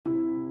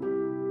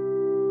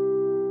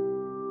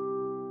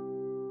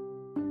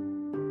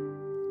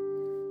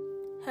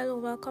Hello,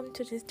 welcome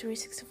to this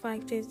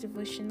 365 days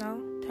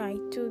devotional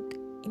titled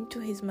Into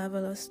His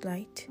Marvelous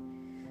Light.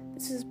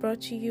 This is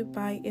brought to you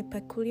by A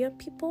Peculiar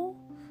People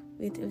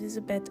with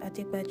Elizabeth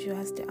Adegbaju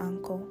as the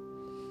anchor.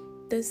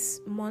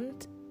 This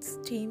month's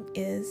theme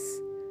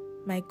is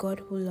My God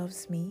Who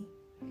Loves Me.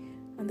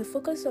 And the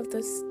focus of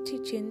these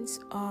teachings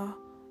are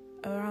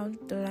around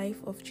the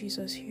life of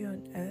Jesus here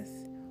on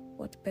earth.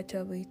 What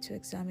better way to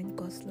examine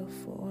God's love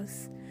for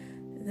us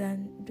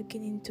than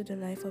looking into the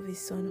life of His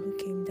Son who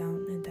came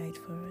down and died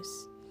for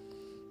us.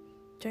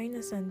 Join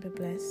us and be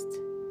blessed.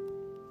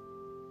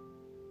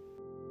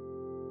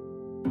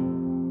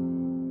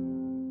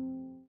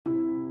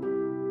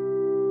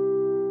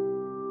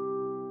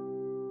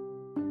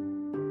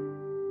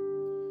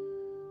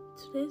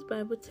 Today's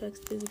Bible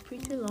text is a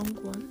pretty long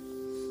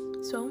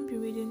one, so I won't be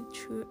reading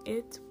through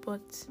it,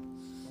 but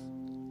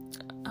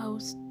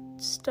I'll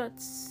start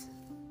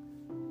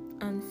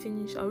and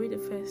finish. I'll read the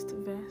first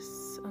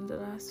verse and the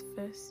last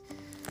verse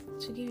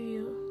to give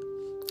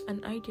you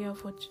an idea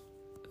of what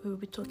we'll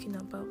be talking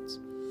about.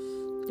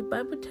 The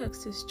Bible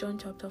text is John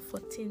chapter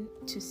 14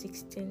 to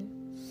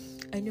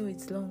 16. I know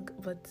it's long,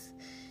 but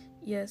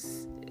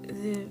yes,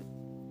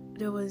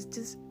 there was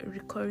this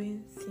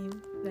recurring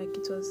theme, like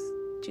it was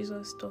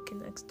Jesus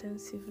talking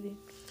extensively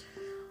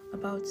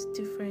about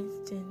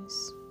different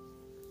things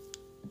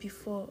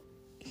before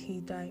He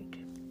died.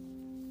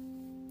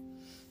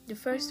 The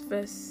first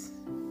verse,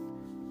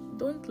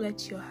 don't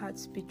let your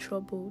hearts be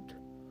troubled.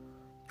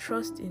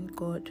 Trust in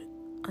God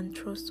and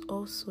trust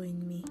also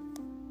in me.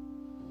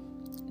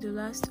 The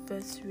last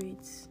verse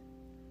reads,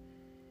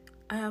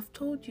 I have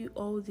told you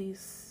all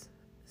this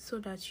so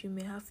that you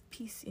may have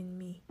peace in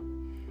me.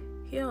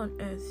 Here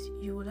on earth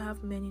you will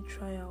have many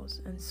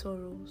trials and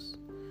sorrows,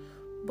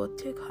 but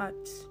take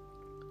heart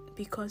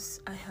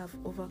because I have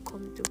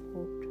overcome the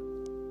world.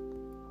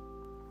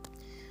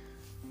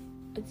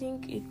 I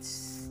think it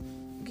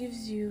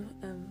gives you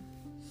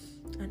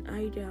an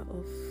idea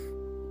of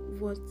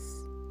what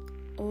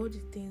all the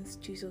things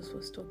Jesus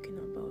was talking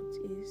about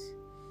is.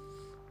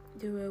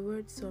 There were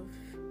words of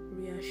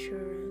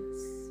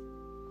reassurance,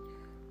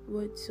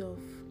 words of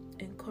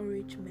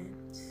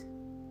encouragement,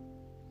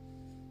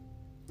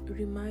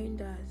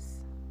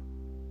 reminders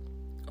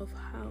of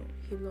how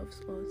He loves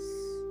us,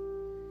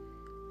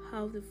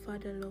 how the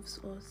Father loves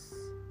us,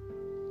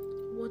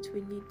 what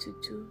we need to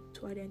do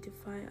to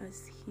identify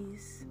as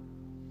His,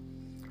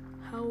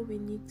 how we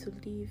need to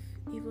live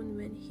even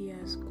when He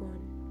has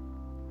gone,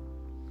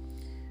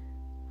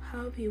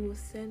 how He will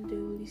send the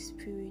Holy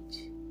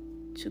Spirit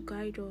to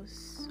guide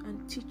us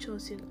and teach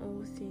us in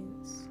all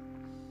things.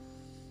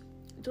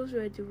 Those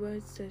were the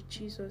words that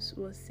Jesus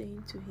was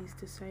saying to His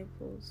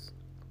disciples.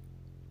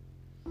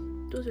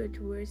 Those were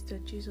the words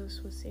that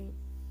Jesus was saying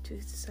to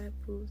His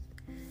disciples.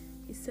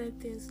 He said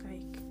things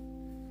like,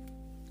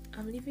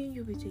 I'm leaving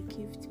you with a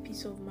gift,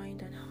 peace of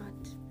mind and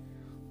heart.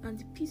 And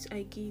the peace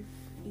I give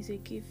is a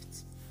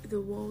gift the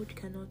world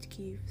cannot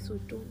give, so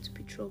don't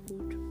be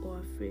troubled or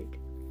afraid.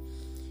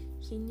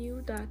 He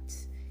knew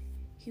that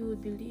He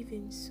would be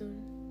leaving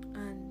soon,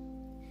 and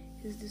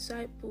His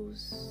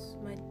disciples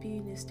might be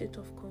in a state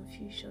of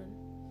confusion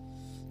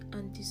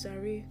and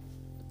disarray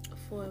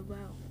for a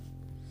while.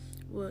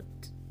 But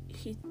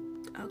He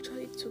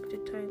actually took the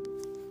time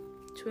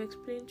to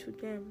explain to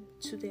them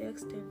to the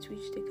extent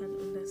which they can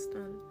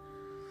understand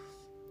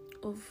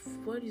of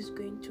what is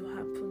going to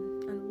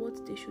happen and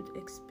what they should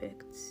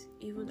expect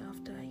even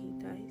after He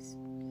dies.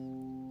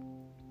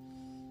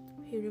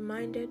 He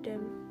reminded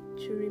them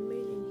to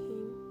remain in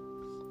Him,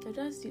 that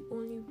that's the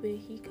only way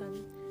He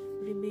can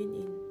remain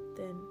in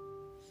them.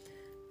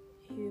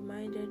 He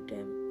reminded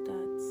them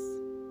that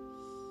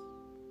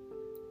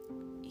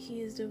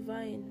He is the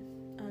vine,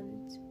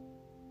 and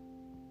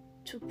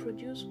to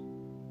produce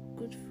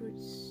good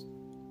fruits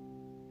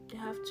they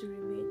have to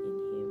remain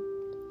in Him.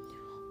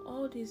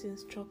 All these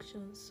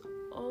instructions,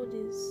 all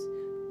these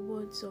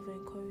words of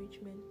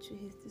encouragement to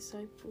His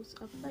disciples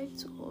apply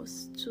to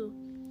us too,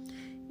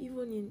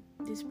 even in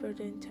this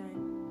present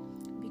time,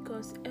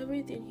 because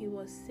everything He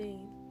was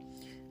saying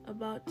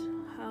about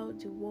how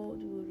the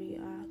world will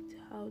react,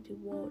 how the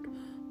world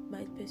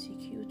might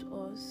persecute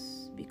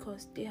us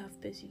because they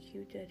have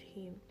persecuted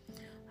Him,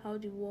 how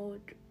the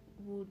world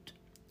would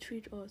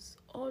treat us,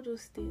 all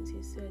those things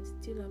He said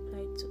still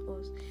apply to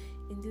us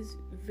in this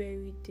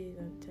very day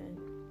and time.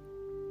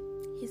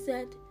 He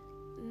said,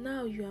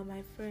 now you are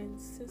my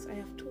friends, since I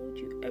have told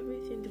you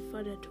everything the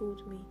Father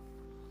told me.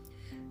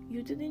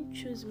 You didn't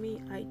choose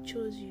me, I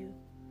chose you.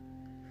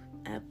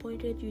 I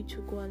appointed you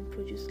to go and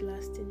produce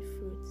lasting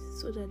fruit,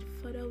 so that the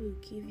Father will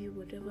give you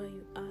whatever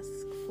you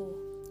ask for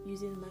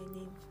using my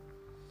name.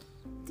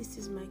 This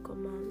is my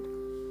command.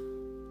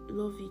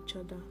 Love each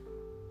other.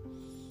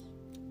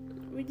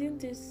 Reading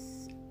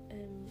this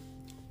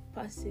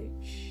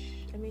passage,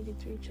 the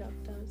 3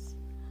 chapters,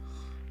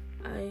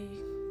 I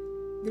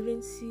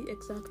didn't see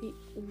exactly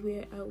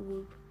where I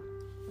would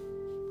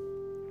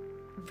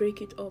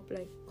break it up,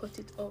 like cut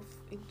it off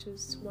into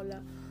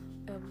smaller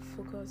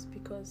focus,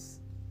 because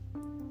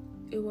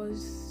it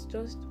was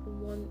just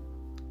one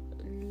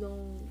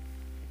long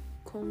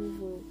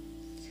convo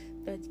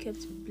that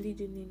kept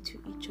bleeding into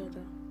each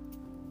other.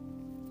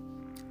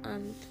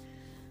 And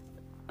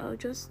I'll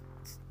just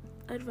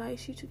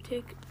advise you to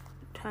take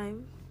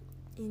time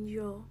in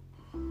your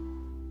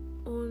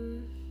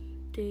own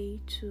day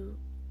to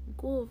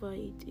go over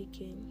it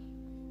again.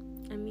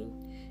 I mean,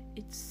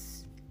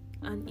 it's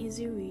an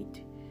easy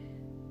read.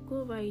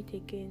 Go over it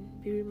again.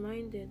 Be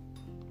reminded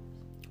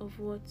of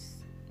what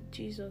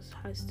Jesus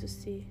has to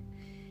say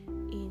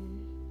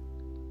in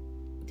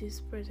this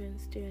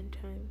present day and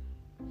time.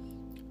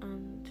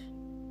 And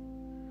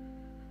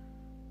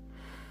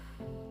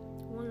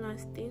one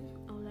last thing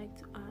I would like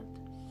to add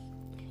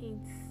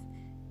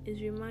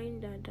is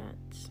reminder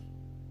that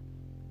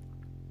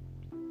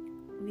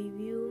we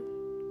will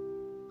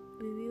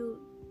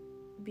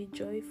be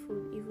joyful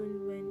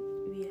even when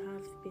we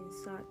have been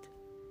sad.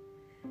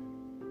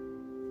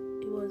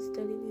 He was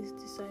telling his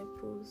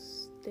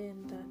disciples then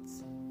that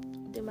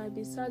they might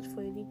be sad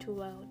for a little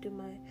while. They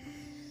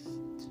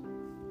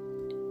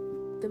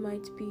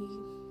might be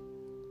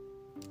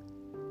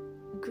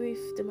grief.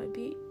 They might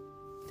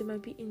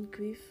be in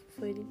grief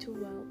for a little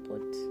while,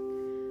 but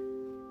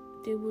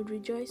they would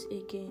rejoice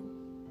again.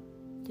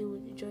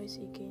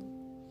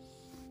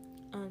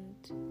 And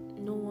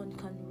no one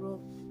can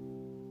rob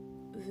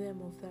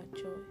them of that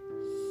joy.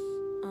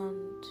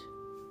 And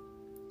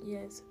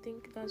yes, I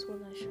think that's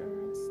one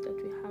assurance that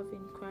we have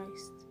in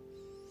Christ.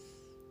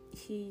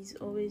 He's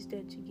always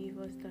there to give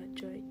us that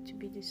joy, to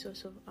be the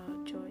source of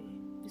our joy,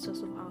 the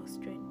source of our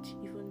strength,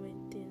 even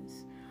when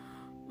things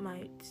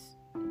might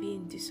be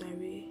in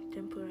disarray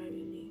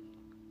temporarily.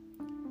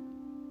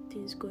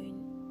 Things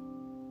going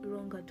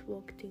wrong at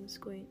work, things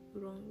going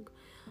wrong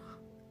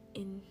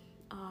in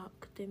our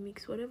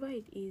academics, whatever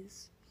it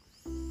is,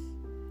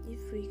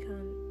 if we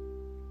can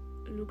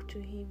look to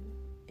Him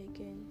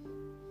again,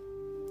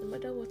 no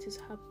matter what is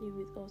happening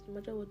with us, no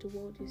matter what the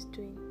world is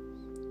doing,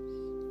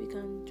 we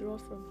can draw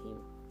from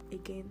Him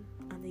again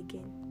and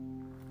again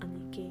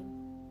and again.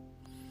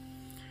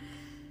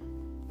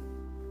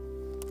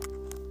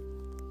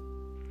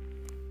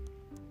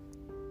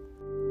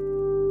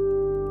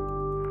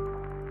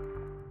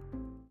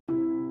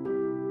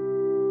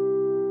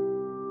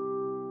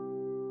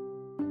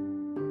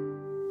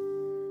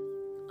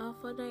 Our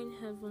Father in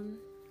heaven,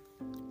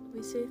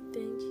 we say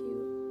thank you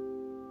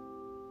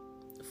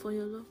for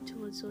your love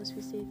towards us.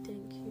 We say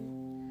thank you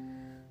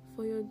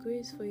for your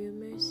grace, for your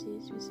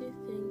mercies. We say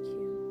thank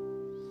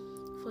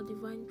you for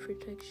divine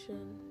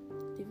protection,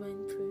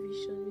 divine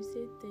provision. We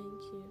say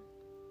thank you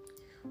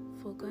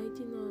for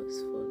guiding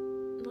us, for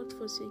not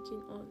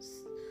forsaking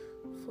us,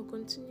 for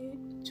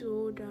continuing to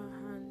hold our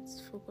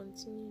hands, for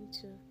continuing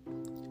to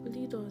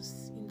lead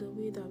us in the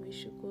way that we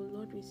should go.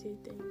 Lord, we say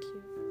thank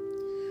you.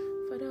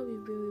 Father,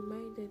 we've been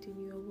reminded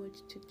in your word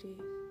today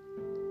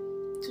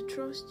to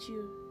trust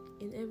you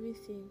in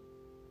everything.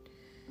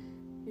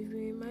 We've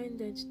been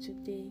reminded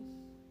today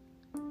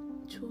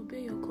to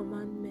obey your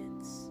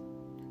commandments,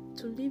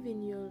 to live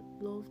in your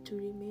love, to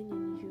remain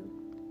in you,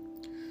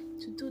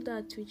 to do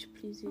that which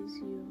pleases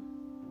you.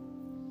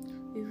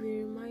 We've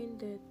been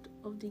reminded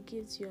of the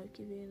gifts you are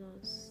giving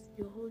us,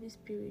 your Holy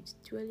Spirit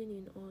dwelling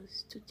in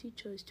us, to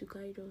teach us, to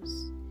guide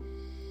us,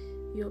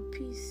 your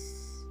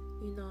peace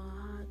in our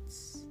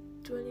hearts,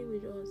 dwelling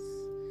with us,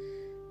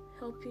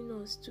 helping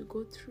us to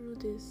go through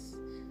this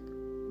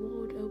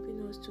world,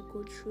 helping us to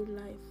go through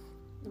life,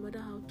 no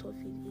matter how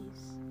tough it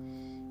is,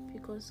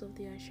 because of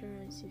the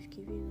assurance you've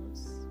given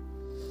us.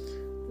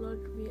 Lord,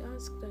 we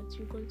ask that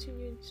you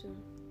continue to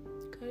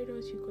guide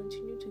us, you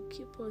continue to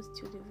keep us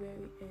till the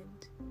very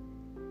end.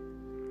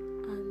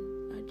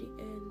 And at the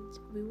end,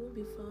 we won't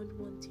be found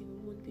wanting, we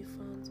won't be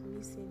found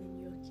missing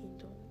in your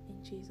kingdom.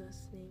 In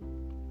Jesus'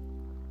 name.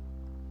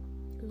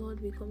 Lord,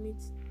 we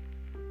commit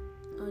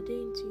our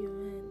day into your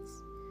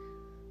hands,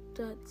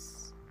 that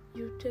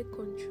you take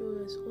control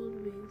as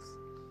always,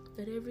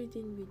 that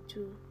everything we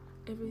do,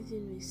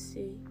 everything we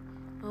say,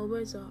 our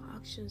words, our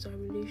actions, our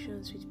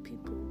relations with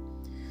people,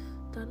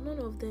 that none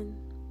of them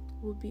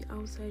will be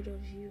outside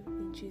of you.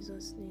 In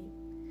Jesus' name.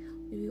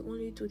 We will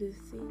only do the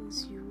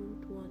things you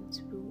would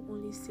want. We will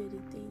only say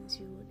the things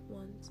you would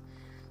want.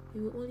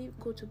 We will only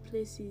go to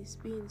places,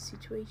 be in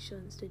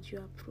situations that you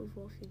approve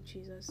of. In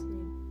Jesus'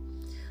 name.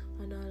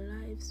 And our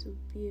lives will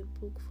be a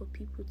book for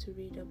people to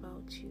read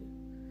about you.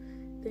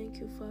 Thank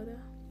you, Father.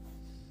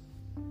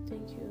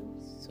 Thank you,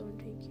 Son.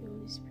 Thank you,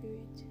 Holy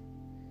Spirit.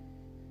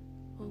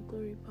 All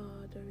glory,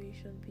 power,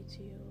 adoration be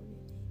to your holy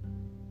name.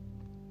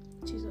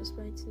 In Jesus'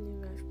 mighty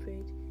name I've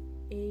prayed.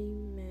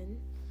 Amen.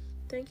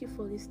 Thank you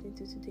for listening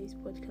to today's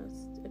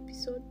podcast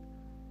episode.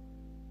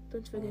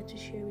 Don't forget to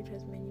share with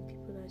as many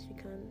people as you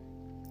can.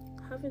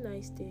 Have a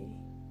nice day.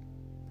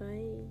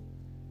 Bye.